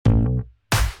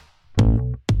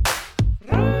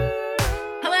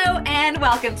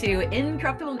welcome to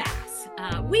Incorruptible Mass.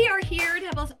 We are here to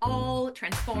help us all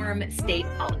transform state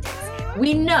politics.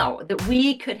 We know that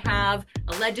we could have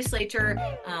a legislature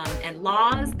and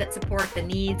laws that support the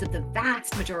needs of the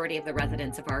vast majority of the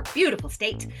residents of our beautiful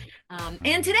state.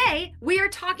 And today we are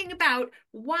talking about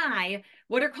why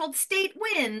what are called state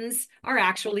wins are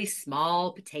actually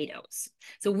small potatoes.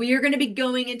 So we are going to be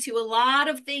going into a lot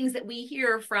of things that we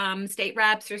hear from state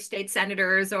reps or state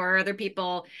senators or other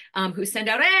people who send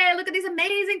out, hey, look at these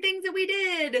amazing things that we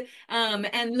did,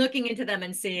 and looking into them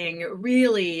and seeing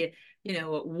really,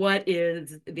 what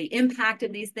is the impact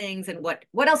of these things and what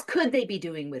else could they be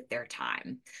doing with their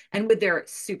time and with their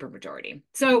supermajority.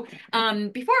 So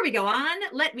before we go on,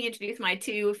 let me introduce my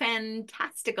two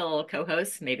fantastical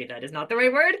co-hosts. Maybe that is not the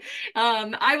right word.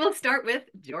 I will start with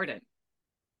Jordan.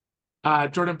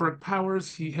 Jordan Burke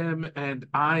Powers, he, him, and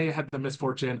I had the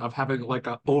misfortune of having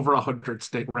over 100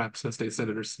 state reps and state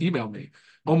senators email me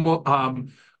almost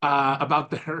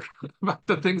about their about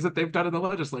the things that they've done in the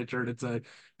legislature, and it's a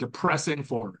depressing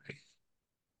foray.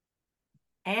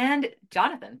 And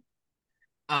Jonathan.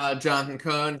 Jonathan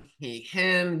Cohn, he,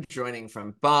 him, joining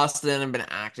from Boston. I've been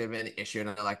active in issue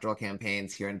and electoral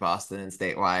campaigns here in Boston and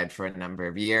statewide for a number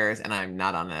of years, and I'm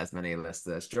not on as many lists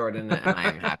as Jordan, and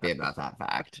I'm happy about that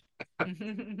fact.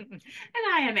 And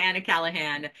I am Anna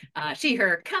Callahan, she,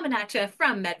 her, coming at you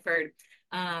from Medford.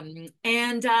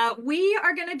 We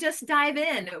are going to just dive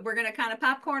in. We're going to kind of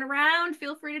popcorn around.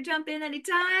 Feel free to jump in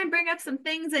anytime. Bring up some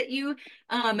things that you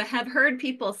have heard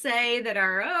people say that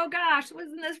are, oh gosh,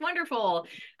 wasn't this wonderful?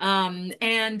 Why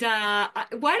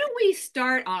don't we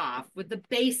start off with the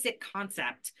basic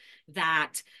concept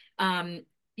that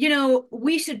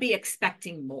we should be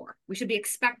expecting more. We should be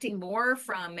expecting more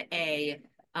from an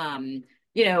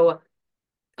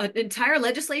entire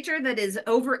legislature that is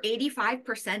over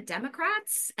 85%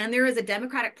 Democrats, and there is a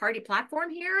Democratic Party platform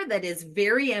here that is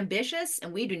very ambitious,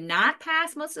 and we do not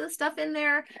pass most of the stuff in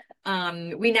there.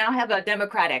 We now have a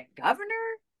Democratic governor.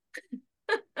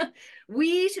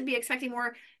 We should be expecting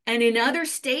more. And in other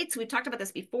states, we've talked about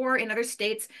this before, in other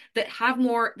states that have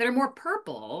more, that are more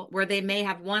purple, where they may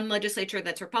have one legislature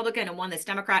that's Republican and one that's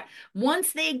Democrat,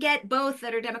 once they get both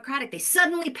that are Democratic, they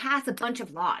suddenly pass a bunch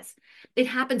of laws. It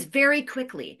happens very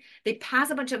quickly. They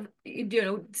pass a bunch of,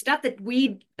 stuff that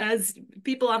we as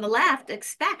people on the left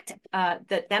expect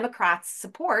that Democrats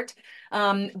support.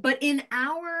 But in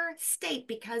our state,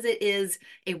 because it is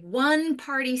a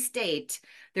one-party state,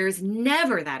 there's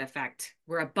never that effect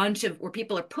where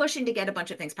people are pushing to get a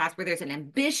bunch of things passed, where there's an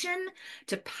ambition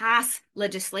to pass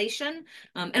legislation.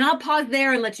 And I'll pause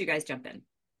there and let you guys jump in.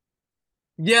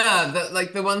 Yeah,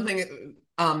 the one thing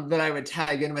that I would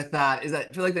tag in with that is that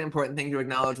I feel like the important thing to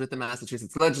acknowledge with the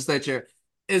Massachusetts legislature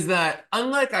is that,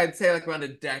 unlike I'd say around a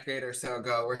decade or so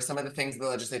ago, where some of the things the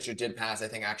legislature did pass, I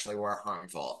think actually were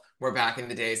harmful. We're back in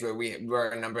the days where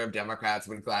a number of Democrats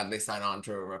would gladly sign on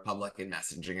to a Republican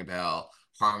messaging bill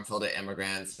harmful to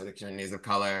immigrants, for the communities of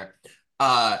color,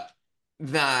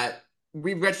 that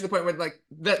we've reached to the point where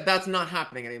that's not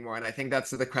happening anymore. And I think that's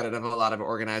to the credit of a lot of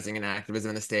organizing and activism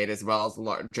in the state, as well as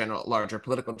larger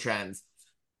political trends.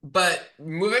 But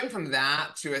moving from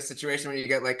that to a situation where you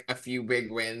get a few big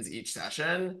wins each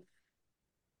session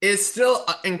is still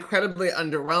incredibly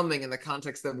underwhelming in the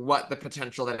context of what the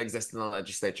potential that exists in the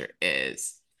legislature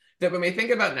is. That when we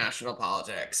think about national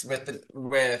politics,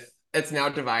 with it's now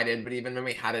divided, but even when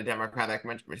we had a Democratic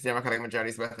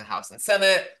majorities with the House and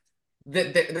Senate,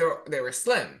 they were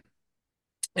slim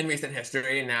in recent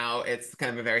history. Now it's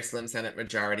kind of a very slim Senate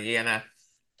majority and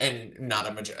not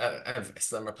a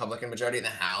slim Republican majority in the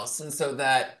House. And so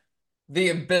that the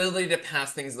ability to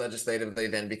pass things legislatively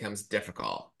then becomes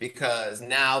difficult, because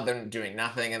now they're doing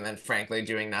nothing, and then frankly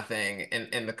doing nothing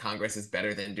in the Congress is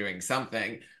better than doing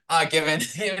something, given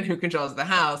who controls the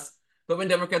House. But when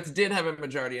Democrats did have a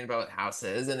majority in both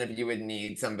houses, and if you would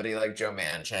need somebody like Joe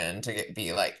Manchin to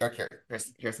or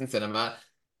Kyrsten Sinema,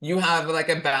 you have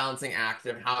a balancing act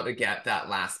of how to get that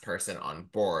last person on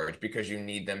board, because you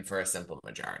need them for a simple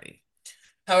majority.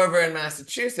 However, in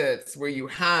Massachusetts, where you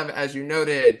have, as you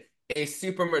noted, a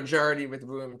supermajority with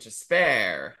room to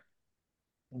spare,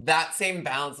 that same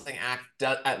balancing act,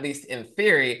 at least in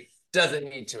theory, doesn't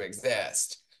need to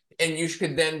exist. And you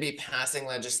could then be passing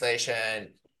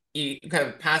legislation, kind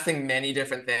of passing many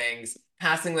different things,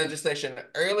 passing legislation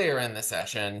earlier in the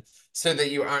session so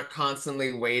that you aren't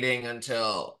constantly waiting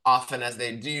until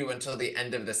the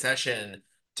end of the session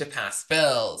to pass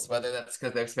bills, whether that's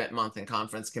because they've spent months in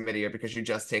conference committee or because you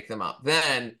just take them up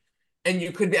then. And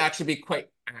you could actually be quite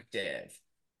active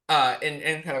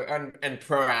and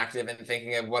proactive in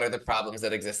thinking of what are the problems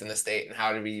that exist in the state and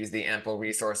how do we use the ample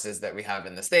resources that we have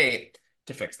in the state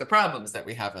to fix the problems that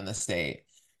we have in the state.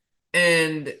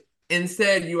 And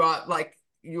instead, you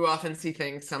often see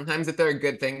things, sometimes that there are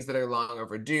good things that are long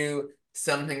overdue,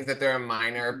 some things that there are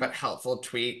minor but helpful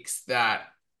tweaks that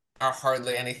are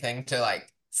hardly anything to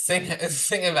like sing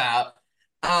about.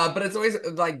 But it's always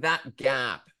like that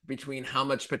gap between how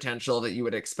much potential that you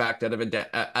would expect out of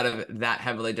out of that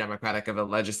heavily democratic of a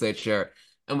legislature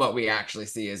and what we actually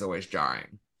see is always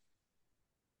jarring.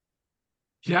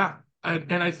 Yeah,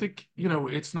 and I think,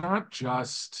 it's not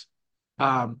just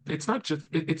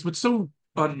it's what's so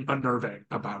unnerving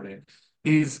about it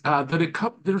is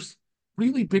that there's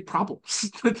really big problems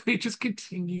that they just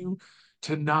continue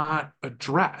to not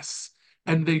address,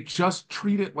 and they just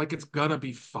treat it like it's gonna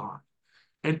be fine.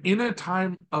 And in a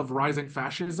time of rising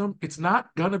fascism, it's not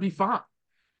gonna be fine.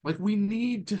 Like, we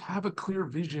need to have a clear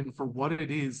vision for what it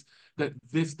is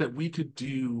that we could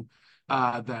do,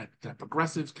 that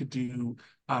progressives could do,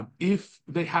 if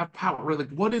they have power. Right?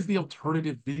 Like, what is the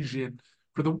alternative vision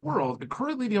for the world? And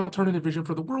currently, the alternative vision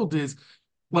for the world is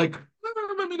like,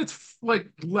 I mean, it's like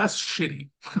less shitty.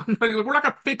 Like, we're not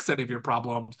gonna fix any of your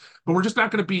problems, but we're just not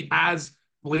gonna be as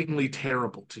blatantly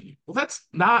terrible to you. Well, that's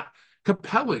not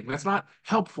compelling. That's not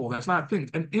helpful. That's not things.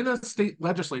 And in a state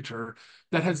legislature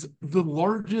that has the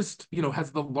largest,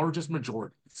 has the largest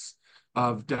majorities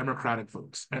of Democratic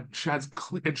votes and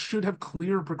should have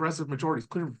clear progressive majorities,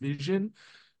 clear vision,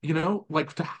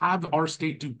 like to have our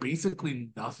state do basically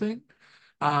nothing,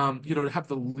 to have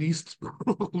the least,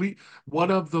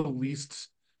 one of the least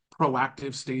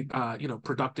proactive state,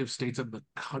 productive states in the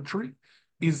country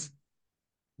is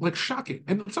like shocking.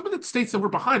 And some of the states that we're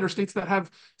behind are states that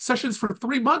have sessions for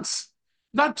 3 months,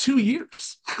 not 2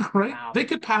 years, right? Wow. They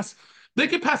could pass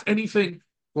anything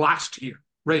last year,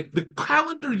 right? The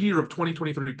calendar year of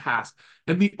 2023 passed,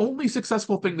 and the only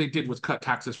successful thing they did was cut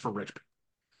taxes for rich people.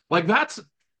 Like, that's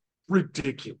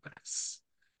ridiculous.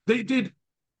 They did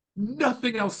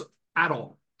nothing else at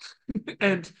all,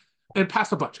 and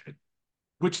pass a budget,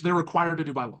 which they're required to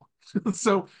do by law.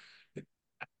 So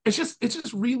it's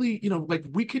just really, like,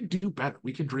 we can do better,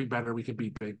 we can dream better, we can be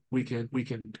big, we can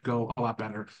go a lot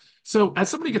better. So as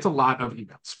somebody gets a lot of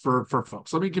emails for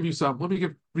folks, let me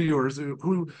give viewers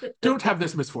who don't have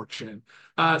this misfortune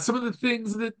some of the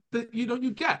things that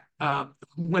you get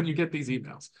when you get these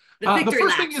emails. The victory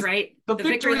first laps, thing is right? the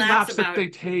victory laps that they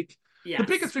take. Yes. The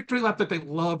biggest victory lap that they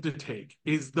love to take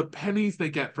is the pennies they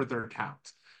get for their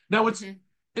accounts. Now, what's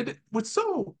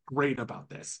so great about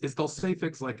this is they'll say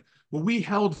things like, well, we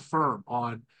held firm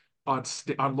on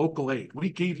local aid.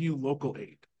 We gave you local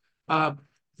aid.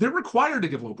 They're required to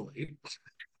give local aid.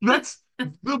 That's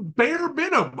the bare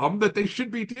minimum that they should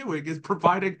be doing, is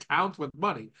providing towns with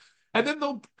money. And then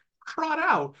they'll trot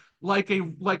out like a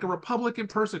Republican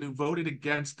person who voted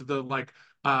against some of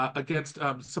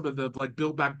the like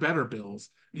Build Back Better bills.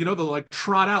 They'll like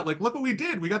trot out like, look what we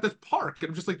did. We got this park. And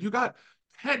I'm just like, you got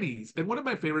pennies. And one of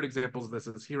my favorite examples of this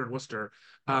is here in Worcester,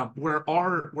 where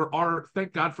our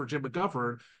thank God for Jim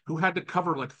McGovern, who had to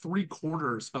cover like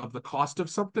 3/4 of the cost of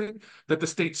something that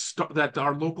that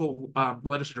our local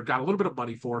legislature got a little bit of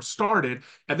money for, started,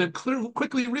 and then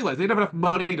quickly realized they didn't have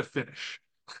enough money to finish.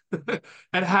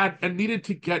 and needed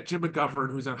to get Jim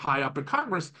McGovern, who's high up in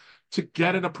Congress, to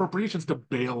get an appropriations to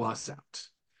bail us out.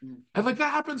 And like,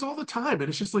 that happens all the time. And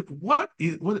it's just like,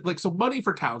 so money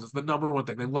for towns is the number one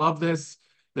thing. They love this.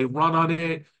 They run on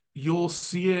it. You'll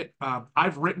see it.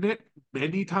 I've written it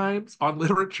many times on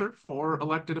literature for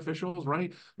elected officials,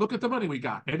 right? Look at the money we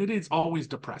got. And it is always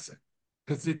depressing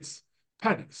because it's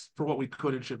pennies for what we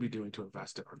could and should be doing to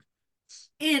invest in our.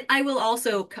 And I will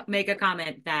also make a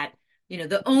comment that,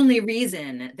 the only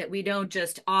reason that we don't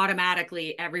just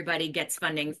automatically everybody gets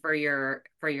funding for your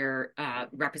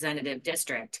representative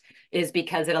district is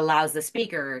because it allows the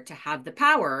speaker to have the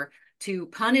power to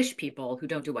punish people who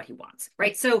don't do what he wants,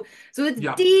 right? So it's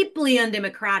deeply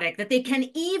undemocratic that they can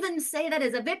even say that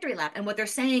as a victory lap. And what they're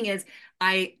saying is,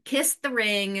 I kissed the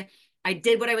ring, I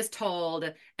did what I was told,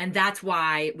 and that's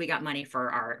why we got money for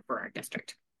our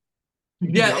district.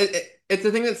 Yeah, it's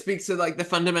the thing that speaks to like the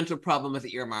fundamental problem with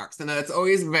earmarks, and it's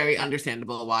always very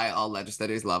understandable why all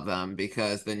legislators love them,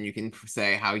 because then you can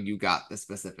say how you got the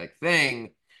specific thing.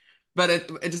 But it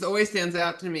just always stands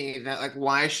out to me that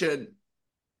why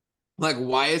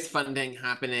is funding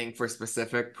happening for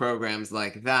specific programs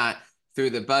like that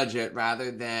through the budget rather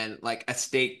than like a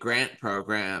state grant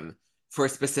program for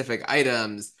specific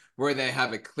items where they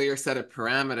have a clear set of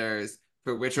parameters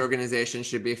for which organization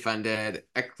should be funded,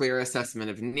 a clear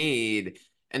assessment of need,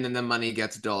 and then the money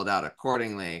gets doled out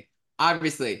accordingly.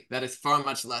 Obviously, that is far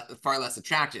less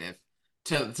attractive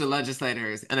to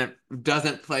legislators, and it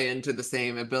doesn't play into the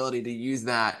same ability to use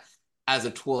that as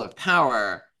a tool of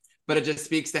power, but it just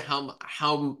speaks to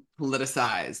how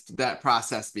politicized that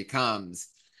process becomes,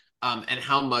 and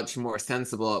how much more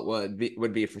sensible it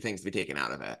would be for things to be taken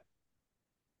out of it.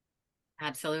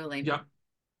 Absolutely. Yeah.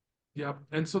 Yeah.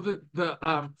 And so the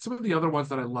some of the other ones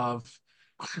that I love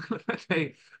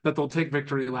that they'll take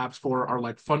victory laps for are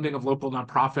like funding of local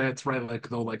nonprofits, right? Like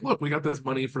they'll like, look, we got this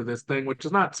money for this thing, which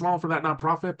is not small for that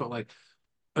nonprofit, but like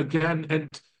again, and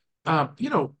you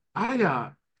know,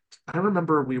 I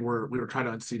remember we were trying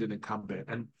to unseat an incumbent,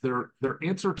 and their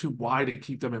answer to why to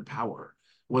keep them in power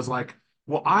was like,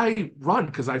 well, I run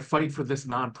because I fight for this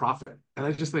nonprofit. And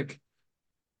I just think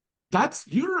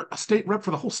you're a state rep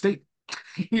for the whole state.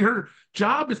 Your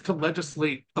job is to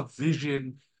legislate a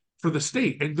vision for the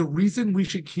state. And the reason we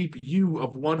should keep you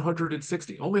of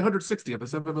 160, only 160 of the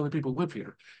 7 million people live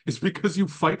here, is because you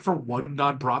fight for one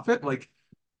nonprofit. Like,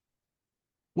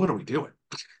 what are we doing?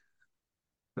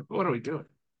 What are we doing?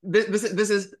 This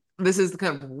is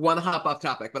kind of one hop off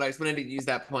topic, but I just wanted to use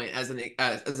that point as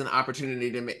an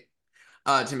opportunity to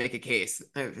make a case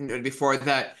before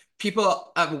that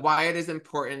people why it is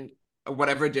important,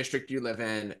 whatever district you live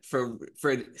in, for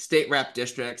state rep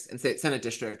districts and state senate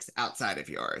districts outside of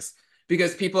yours,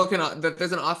 because people can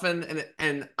there's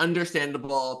an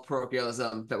understandable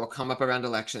parochialism that will come up around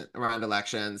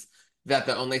elections, that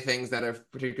the only things that are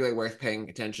particularly worth paying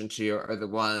attention to are the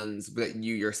ones that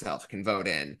you yourself can vote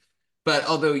in. But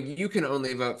although you can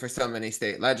only vote for so many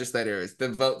state legislators, the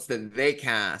votes that they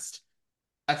cast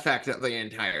affect the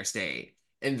entire state.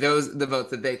 And the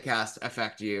votes that they cast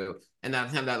affect you. And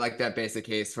that basic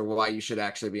case for why you should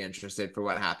actually be interested for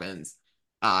what happens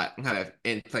kind of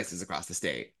in places across the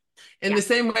state. In the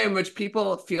same way in which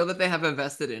people feel that they have a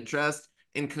vested interest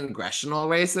in congressional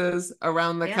races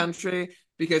around the country,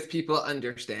 because people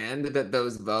understand that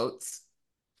those votes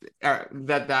are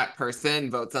that person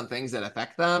votes on things that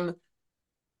affect them.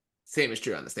 Same is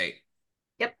true on the state.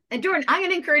 Yep. And Jordan, I'm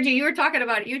going to encourage you. You were talking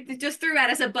about it. You just threw at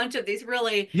us a bunch of these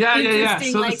really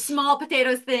interesting, So like small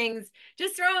potatoes things.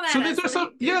 Just throw them at us.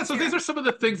 So these are some of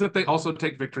the things that they also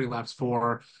take victory laps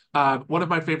for. One of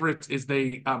my favorites is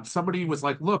somebody was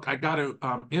like, look, I got to,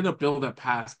 in a bill that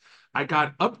passed, I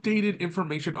got updated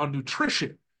information on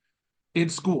nutrition in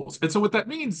schools. And so what that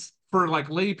means for like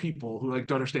lay people who like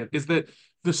don't understand is that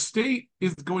the state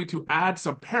is going to add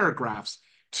some paragraphs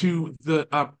to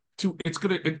it's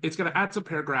gonna add some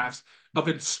paragraphs of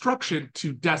instruction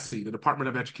to DESE, the Department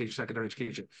of Education, Secondary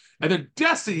Education, and then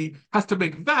DESE has to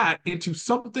make that into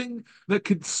something that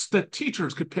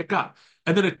teachers could pick up,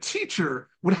 and then a teacher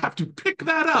would have to pick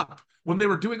that up when they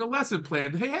were doing a lesson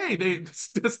plan. Hey, the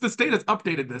state has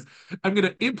updated this. I'm going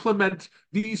to implement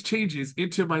these changes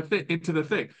into the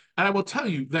thing, and I will tell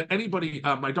you that anybody,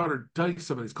 my daughter does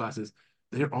some of these classes.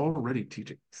 They're already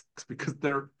teaching because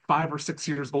they're 5 or 6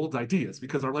 years old ideas,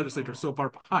 because our legislature is so far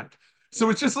behind. So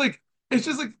it's just like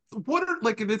what are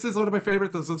like, this is one of my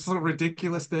favorites. This is a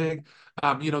ridiculous thing.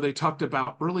 They talked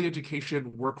about early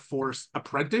education workforce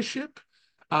apprenticeship.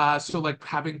 So like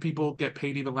having people get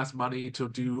paid even less money to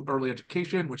do early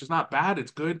education, which is not bad.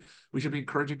 It's good. We should be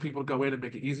encouraging people to go in and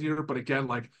make it easier. But again,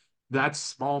 like that's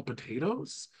small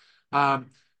potatoes.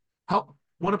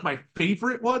 One of my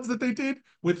favorite ones that they did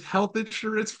with health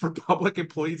insurance for public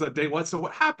employees on day one. So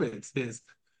what happens is,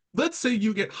 let's say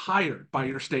you get hired by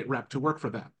your state rep to work for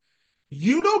them.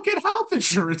 You don't get health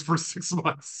insurance for 6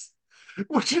 months,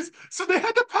 so they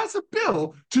had to pass a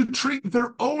bill to treat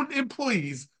their own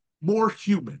employees more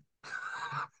human.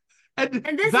 and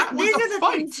these are the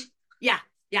fight. Things, yeah.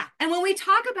 And when we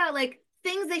talk about like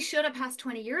things they should have passed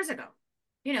 20 years ago,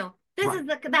 this right. is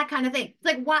that kind of thing.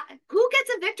 Like, what? Who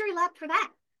gets a victory lap for that?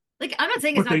 Like, I'm not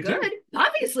saying it's not good.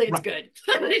 Obviously, it's good.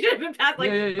 They should have been passed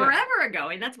forever ago,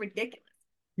 and that's ridiculous.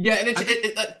 Yeah,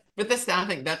 and with the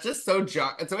staffing, that's just so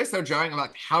it's always so jarring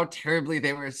about how terribly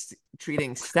they were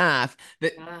treating staff,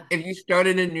 that if you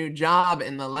started a new job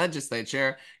in the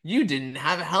legislature, you didn't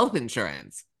have health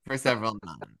insurance for several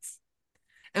months.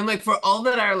 And like for all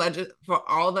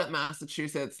that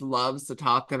Massachusetts loves to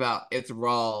talk about its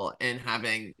role in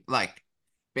having like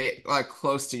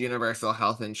close to universal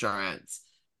health insurance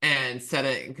and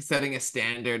setting a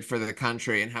standard for the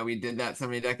country, and how we did that so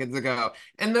many decades ago,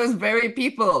 and those very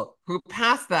people who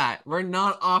passed that were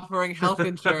not offering health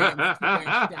insurance to their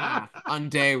staff on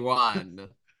day one.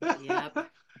 Yep.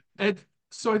 And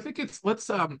so I think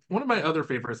one of my other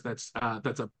favorites that's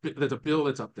a bill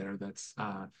that's up there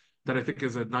that I think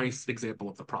is a nice example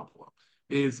of the problem,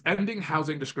 is ending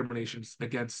housing discriminations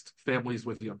against families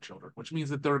with young children, which means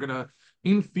that they're gonna,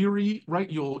 in theory, right,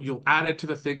 you'll add it to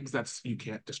the things that you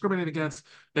can't discriminate against,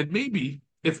 and maybe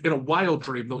if in a wild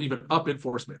dream they'll even up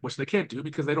enforcement, which they can't do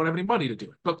because they don't have any money to do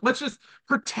it. But let's just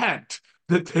pretend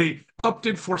that they upped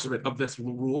enforcement of this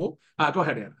rule. Go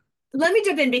ahead, Anna. Let me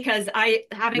jump in because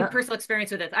having Yeah. personal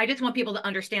experience with this, I just want people to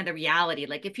understand the reality.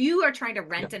 Like if you are trying to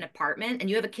rent an apartment and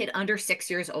you have a kid under 6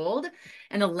 years old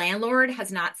and the landlord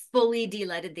has not fully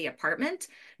de-leaded the apartment,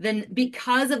 then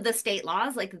because of the state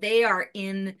laws, like they are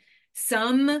in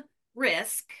some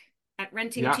risk at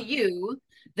renting to you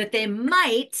that they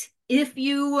might, if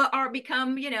you are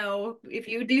become, if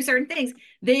you do certain things,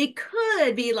 they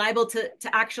could be liable to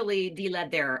actually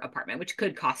de-lead their apartment, which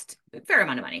could cost a fair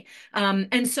amount of money.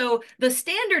 And so the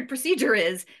standard procedure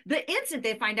is the instant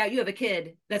they find out you have a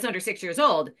kid that's under 6 years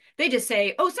old, they just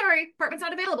say, oh, sorry, apartment's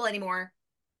not available anymore.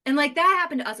 And like that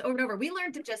happened to us over and over. We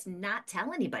learned to just not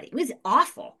tell anybody. It was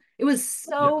awful. It was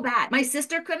so bad. My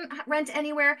sister couldn't rent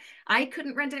anywhere. I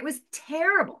couldn't rent it. It was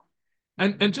terrible.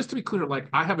 And just to be clear, like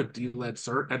I have a de-lead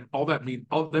cert, and all that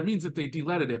means that they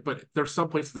de-leaded it, but there's some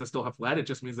places that still have lead. It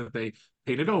just means that they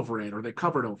painted over it or they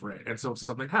covered over it. And so if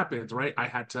something happens, right,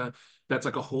 that's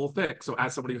like a whole thing. So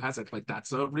as somebody who has it, like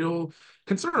that's a real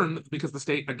concern because the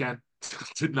state, again,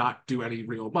 did not do any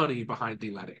real money behind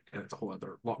de-leading. And it's a whole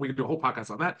other, we can do a whole podcast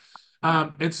on that.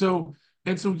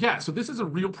 So this is a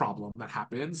real problem that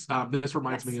happens. This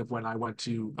reminds me of when I went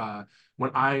to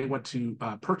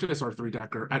purchase our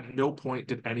 3-decker. At no point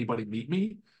did anybody meet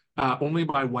me. Only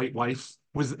my white wife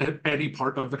was at any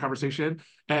part of the conversation,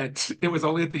 and it was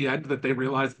only at the end that they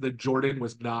realized that Jordan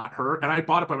was not her. And I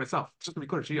bought it by myself. Just to be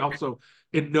clear, she also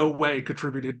in no way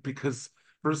contributed because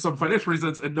for some financial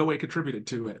reasons, in no way contributed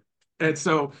to it. And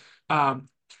so,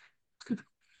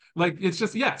 like it's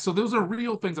just so those are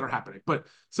real things that are happening. But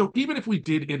so even if we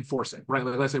did enforce it, right?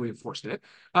 Like, let's say we enforced it,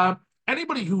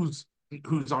 anybody who's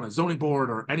on a zoning board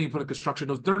or any kind of construction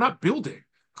knows they're not building.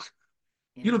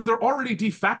 They're already de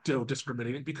facto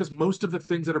discriminating because most of the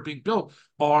things that are being built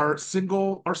are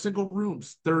single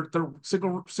rooms. They're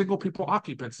single people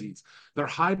occupancies. They're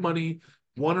high money,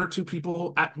 1 or 2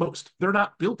 people at most. They're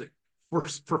not building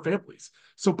for families.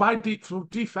 So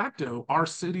de facto, our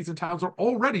cities and towns are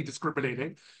already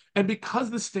discriminating. And because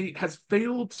the state has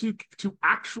failed to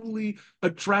actually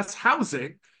address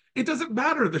housing, it doesn't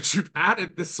matter that you've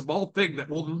added this small thing that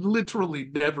will literally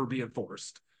never be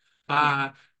enforced.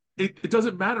 It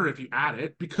doesn't matter if you add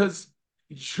it because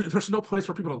there's no place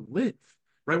for people to live,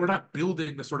 right? We're not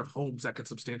building the sort of homes that can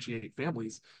substantiate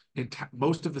families in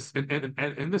most of this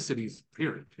in the cities,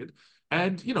 period.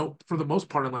 And, for the most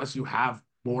part, unless you have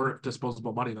more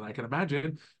disposable money than I can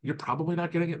imagine, you're probably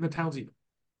not getting it in the towns either.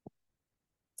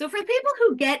 So for people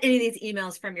who get any of these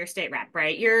emails from your state rep,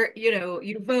 right?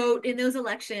 You vote in those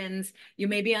elections, you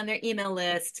may be on their email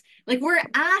list. Like we're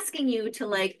asking you to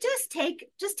like just take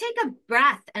a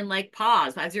breath and like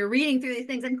pause as you're reading through these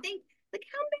things and think like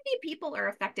how many people are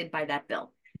affected by that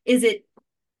bill? Is it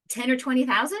 10 or 20,000?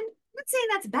 I'm not saying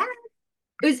that's bad.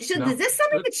 Is this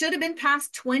something that should have been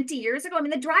passed 20 years ago? I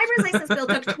mean, the driver's license bill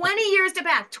took 20 years to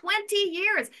pass, 20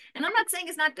 years. And I'm not saying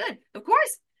it's not good. Of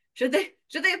course. Should they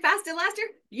have passed it last year?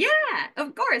 Yeah,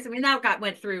 of course. I mean, that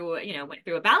went through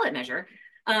a ballot measure.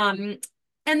 And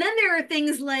then there are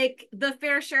things like the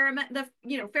fair share,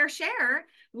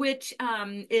 which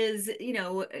is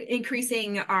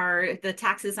increasing the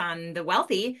taxes on the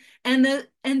wealthy, and the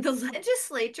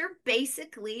legislature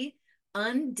basically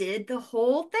undid the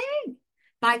whole thing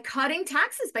by cutting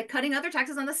other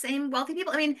taxes on the same wealthy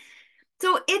people. I mean,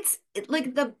 so it's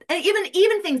like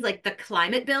even things like the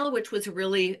climate bill, which was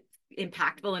really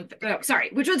impactful and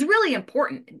which was really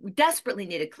important, desperately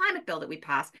needed climate bill that we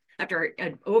passed after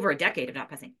over a decade of not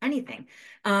passing anything.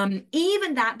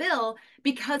 Even that bill,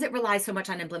 because it relies so much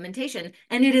on implementation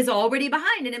and it is already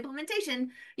behind in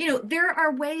implementation, there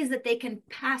are ways that they can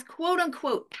pass, quote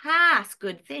unquote, pass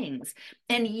good things.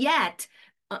 And yet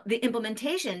the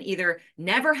implementation either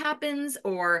never happens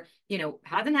or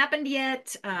hasn't happened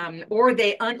yet, or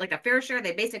they like a fair share,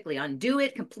 they basically undo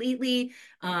it completely.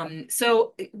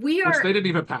 So which they didn't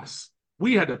even pass.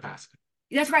 We had to pass it.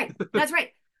 That's right.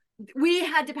 We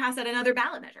had to pass out another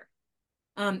ballot measure.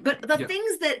 But the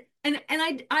things that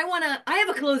I have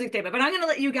a closing statement, but I'm going to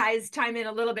let you guys chime in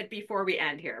a little bit before we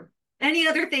end here. Any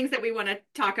other things that we want to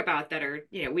talk about that are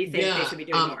we think they should be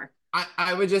doing more?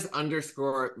 I would just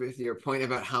underscore with your point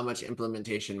about how much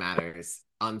implementation matters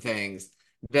on things,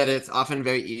 that it's often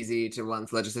very easy to,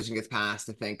 once legislation gets passed,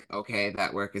 to think, okay,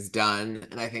 that work is done.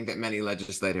 And I think that many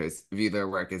legislators view their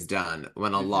work as done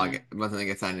when when something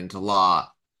gets signed into law.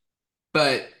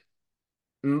 But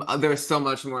there's so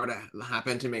much more to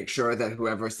happen to make sure that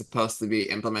whoever's supposed to be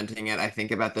implementing it, I think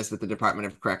about this with the Department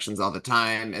of Corrections all the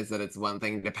time, is that it's one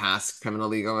thing to pass criminal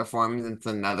legal reforms, and it's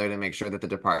another to make sure that the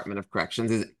Department of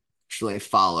Corrections is actually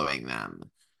following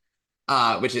them,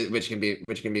 which can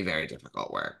be very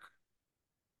difficult work.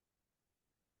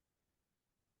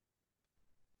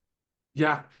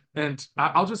 Yeah, and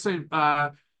I'll just say,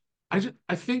 I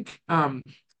think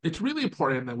it's really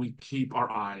important that we keep our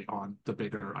eye on the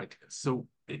bigger ideas. So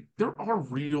we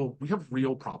have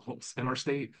real problems in our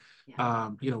state.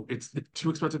 Yeah. It's too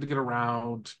expensive to get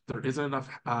around. There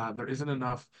isn't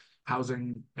enough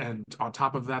housing, and on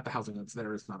top of that, the housing that's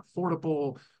there is not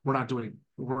affordable.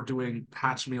 We're doing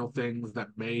patch meal things that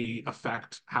may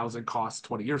affect housing costs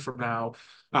 20 years from now.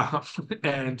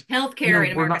 And Healthcare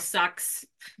in we're America not sucks.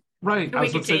 right. I We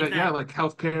was could going to say change that, yeah, that. like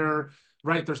healthcare,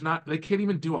 right? They can't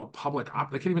even do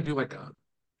they can't even do like a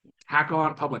tack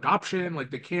on public option.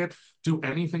 Like they can't do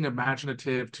anything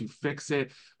imaginative to fix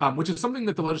it, which is something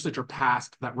that the legislature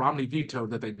passed that Romney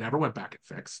vetoed that they never went back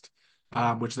and fixed,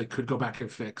 which they could go back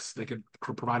and fix. They could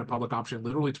provide a public option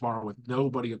literally tomorrow with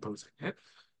nobody opposing it,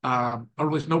 or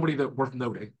at least nobody that worth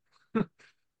noting.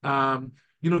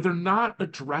 They're not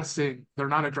addressing they're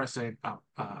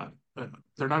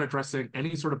not addressing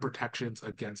any sort of protections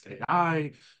against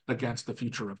AI, against the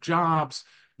future of jobs.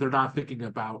 They're not thinking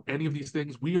about any of these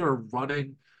things. We're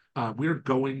going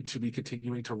to be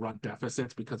continuing to run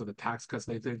deficits because of the tax cuts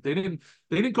they think. They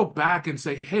didn't go back and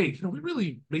say, hey, we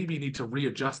really maybe need to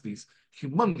readjust these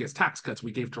humongous tax cuts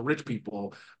we gave to rich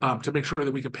people to make sure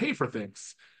that we can pay for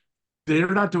things. They're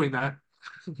not doing that.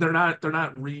 They're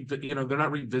not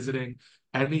revisiting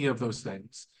any of those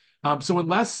things. So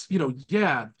unless,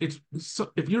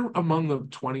 if you're among the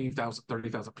 20,000,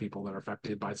 30,000 people that are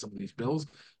affected by some of these bills,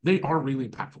 they are really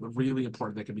impactful. They're really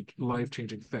important. They can be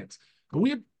life-changing things. But we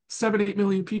have 7-8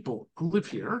 million people who live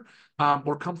here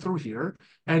or come through here,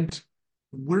 and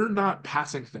we're not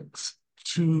passing things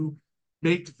to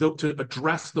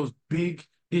address those big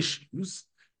issues.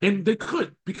 And they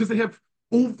could, because they have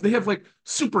like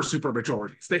super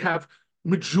majorities. They have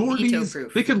majorities.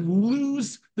 They can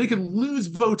lose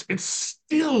votes and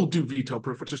still do veto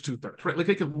proof, which is 2/3, right? Like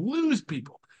they can lose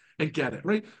people and get it,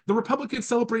 right? The Republicans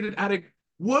celebrated adding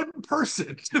one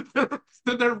person to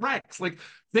their ranks. Like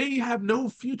they have no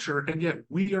future, and yet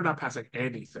we are not passing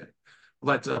anything.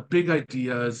 Let's big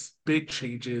ideas, big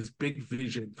changes, big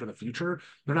vision for the future.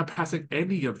 They're not passing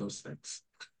any of those things.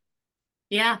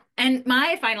 Yeah. And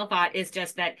my final thought is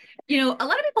just that, a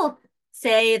lot of people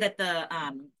say that the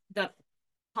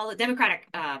Democratic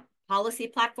policy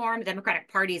platform, the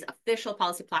Democratic Party's official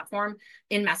policy platform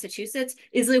in Massachusetts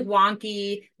is like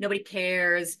wonky, nobody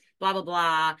cares, blah, blah,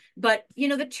 blah. But,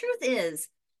 the truth is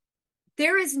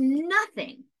there is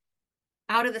nothing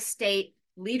out of the state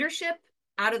leadership,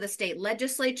 out of the state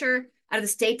legislature, out of the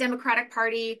state Democratic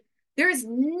Party. There is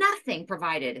nothing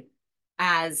provided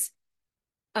as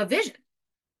a vision.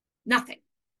 Nothing.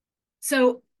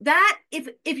 So that if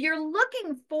you're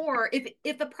looking for,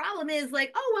 if the problem is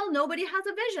like, oh, well, nobody has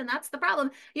a vision, that's the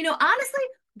problem. Honestly,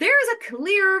 there is a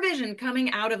clear vision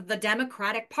coming out of the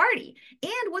Democratic Party.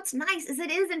 And what's nice is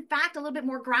it is, in fact, a little bit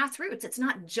more grassroots. It's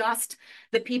not just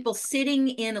the people sitting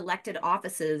in elected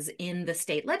offices in the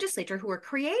state legislature who are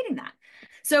creating that.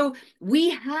 So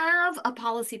we have a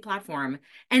policy platform,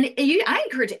 and I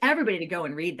encourage everybody to go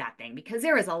and read that thing, because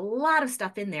there is a lot of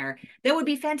stuff in there that would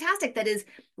be fantastic, that is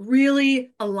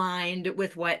really aligned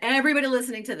with what everybody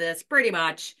listening to this pretty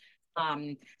much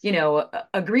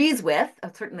agrees with.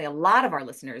 Certainly a lot of our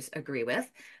listeners agree with.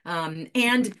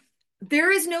 And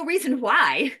there is no reason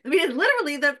why. I mean, it's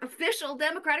literally the official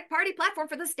Democratic Party platform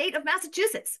for the state of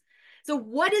Massachusetts. So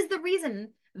what is the reason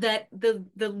that the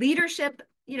leadership,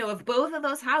 of both of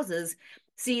those houses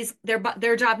sees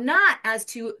their job not as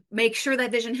to make sure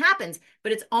that vision happens,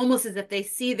 but it's almost as if they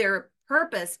see their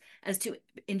purpose as to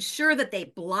ensure that they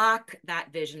block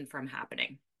that vision from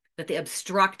happening, that they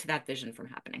obstruct that vision from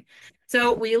happening.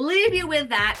 So we leave you with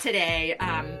that today.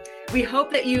 We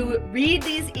hope that you read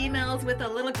these emails with a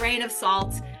little grain of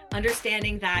salt,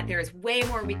 understanding that there's way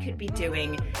more we could be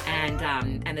doing,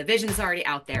 and the vision is already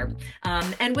out there.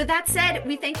 And with that said,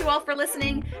 we thank you all for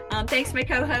listening. Thanks to my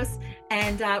co-hosts,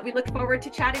 and we look forward to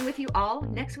chatting with you all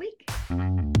next week.